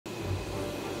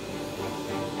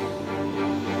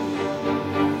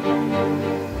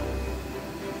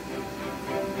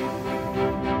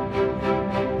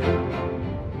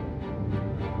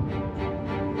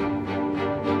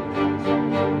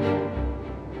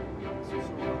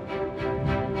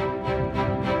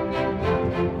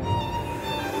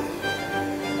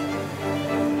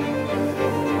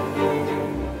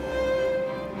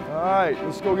right,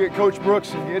 let's go get Coach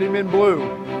Brooks and get him in blue.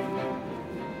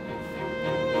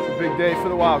 It's a big day for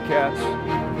the Wildcats.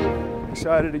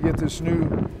 Excited to get this new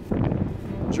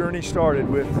journey started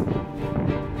with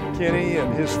Kenny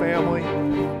and his family.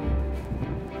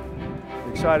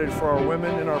 Excited for our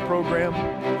women in our program.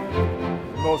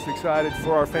 Most excited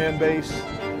for our fan base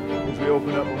as we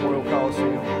open up Memorial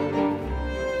Coliseum.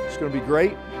 It's going to be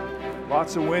great.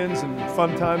 Lots of wins and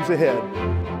fun times ahead.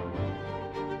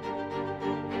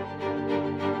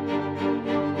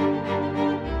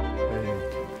 Hey,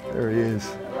 there he is.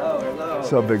 Hello, hello.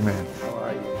 What's up, big man? How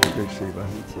are you? Great to see you,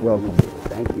 buddy. Me too. Welcome.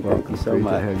 Thank you. Welcome. Thank you so Great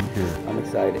much. to have you here. I'm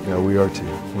excited. Yeah, we are too.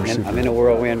 I'm in a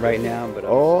whirlwind right now, but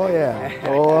oh yeah.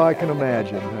 Oh, I can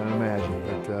imagine. I can imagine.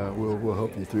 But we'll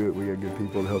help you through it. We got good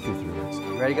people to help you through it.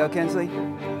 You ready to go, Kinsley?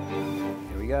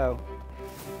 Here we go.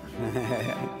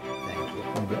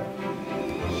 Thank you.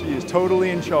 She is totally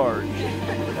in charge.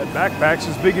 That backpack's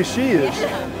as big as she is.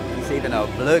 It's even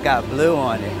got blue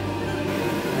on it.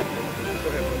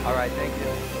 All right, thank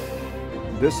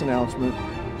you. This announcement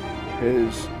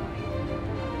has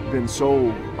been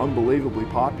so unbelievably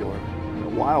popular,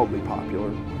 wildly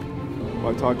popular.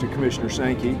 I talked to Commissioner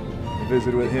Sankey,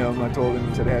 visited with him. I told him,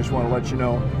 I said, hey, I just want to let you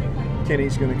know,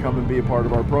 Kenny's going to come and be a part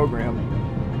of our program.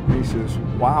 And he says,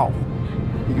 wow.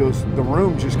 He goes, the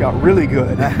room just got really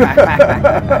good. It'll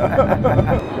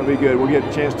be good. We'll get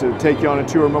a chance to take you on a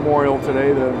tour of Memorial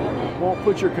today. Won't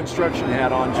put your construction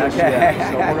hat on just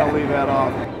yet, so we're going to leave that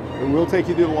off. And we'll take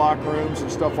you through the locker rooms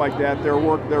and stuff like that. They're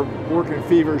working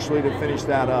feverishly to finish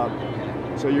that up.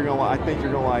 So I think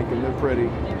you're gonna like them. They're pretty.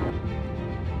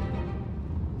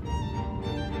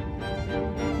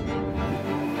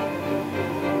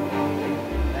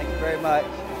 Thank you very much.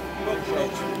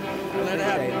 Glad to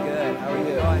have you. Good. How are you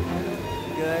doing?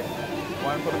 Good.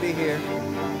 Wonderful to be here.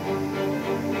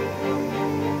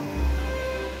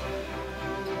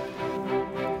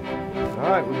 All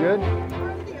right, we good?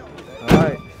 All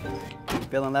right.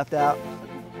 Feeling left out?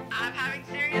 I'm having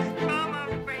serious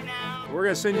FOMO right now. We're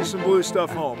gonna send you some blue stuff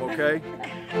home, okay?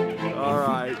 All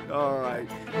right, all right.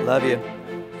 Love you.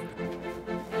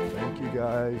 Thank you,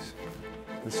 guys.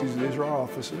 These are our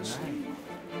offices.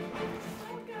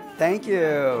 Thank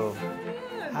you.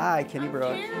 Hi, Kenny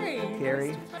Brooks.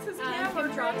 Carrie. This is Kim.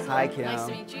 Hi, Kim. Nice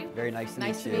to meet you. Very nice to meet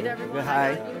you. Nice to meet everyone.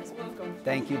 Hi. Welcome.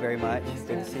 Thank you very much.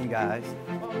 Good to see you guys.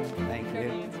 Thank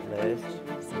you. Liz.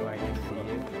 Great to see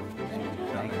you.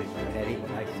 Thank you. Eddie.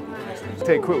 Nice to meet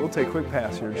you. We'll take a quick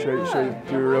pass here. Show you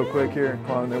through real quick here.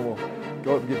 Come on, then we'll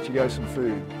go up and get you guys some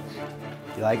food.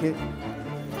 You like it?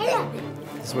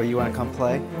 This is where you want to come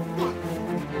play?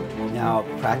 Now,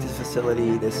 practice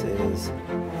facility, this is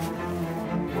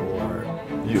for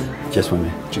you. Just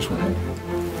women. Just women.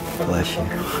 Bless you.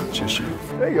 Just you.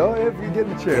 There you go. If you get in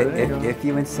the chair, there you go. If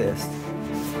you insist.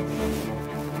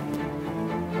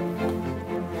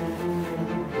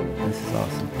 This is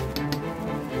awesome.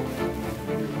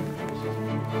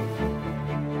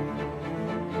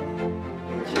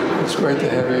 It's great to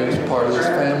have you as part of this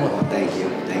family. Thank you.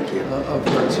 Thank you. I've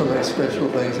heard so many special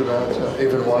things about you.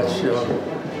 Even watched you on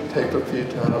tape a few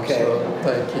times. Okay. So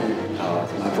thank you Oh,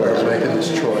 it's my for pleasure. making this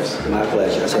choice. My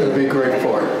pleasure. It's going to be great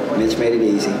for you. Mitch made it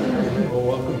easy. Well,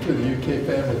 welcome to the UK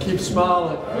family. Keep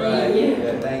smiling. Right.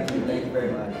 Yeah, thank you. Thank you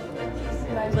very much.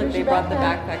 Look, they brought the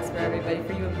backpacks for everybody,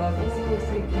 for you and Bubbles.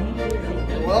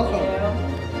 Welcome.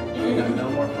 No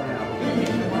more for now.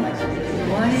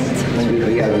 What?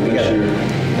 We got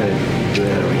do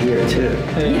that over here too.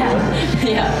 Yeah.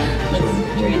 Yeah.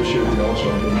 How you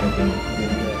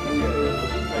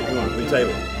doing? Lee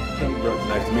Taylor. Kenny Brooks.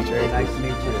 Nice to meet you. Very nice to meet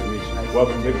you. Nice to meet you. Nice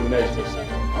Welcome to Big Blue Nation.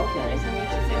 Okay. Nice to meet you,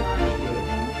 Sam.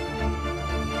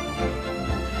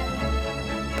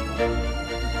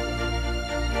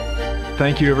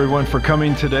 Thank you, everyone, for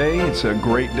coming today. It's a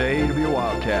great day to be a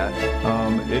Wildcat.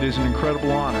 It is an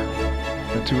incredible honor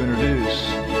to introduce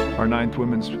our 9th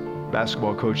women's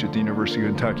basketball coach at the University of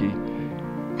Kentucky,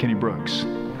 Kenny Brooks.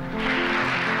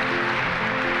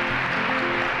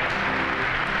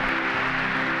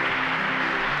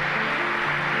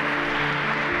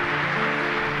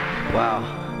 Wow,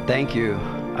 thank you.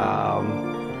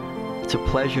 It's a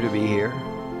pleasure to be here,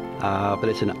 but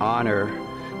it's an honor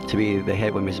to be the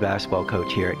head women's basketball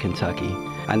coach here at Kentucky.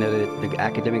 I know that the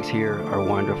academics here are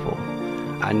wonderful.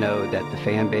 I know that the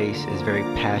fan base is very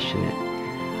passionate.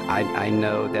 I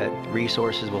know that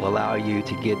resources will allow you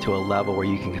to get to a level where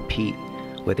you can compete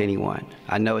with anyone.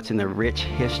 I know it's in the rich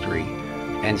history.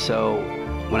 And so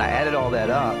when I added all that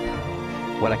up,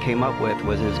 what I came up with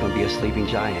was it was going to be a sleeping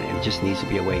giant and it just needs to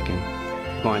be awakened.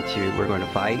 We're going to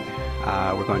fight,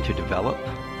 we're going to develop,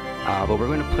 but we're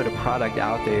going to put a product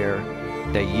out there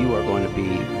that you are going to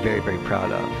be very, very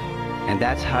proud of. And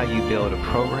that's how you build a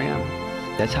program.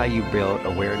 That's how you build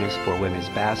awareness for women's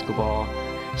basketball.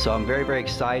 So I'm very, very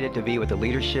excited to be with the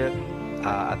leadership.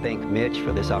 I thank Mitch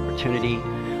for this opportunity.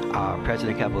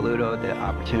 President Capelouto, the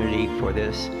opportunity for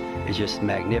this is just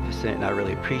magnificent, and I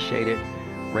really appreciate it.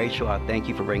 Rachel, I thank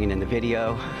you for bringing in the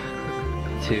video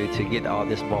to get all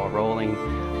this ball rolling.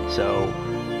 So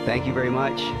thank you very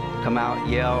much. Come out,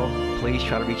 yell, please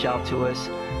try to reach out to us.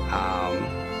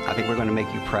 I think we're going to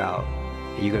make you proud.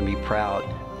 You're going to be proud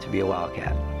to be a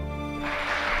Wildcat.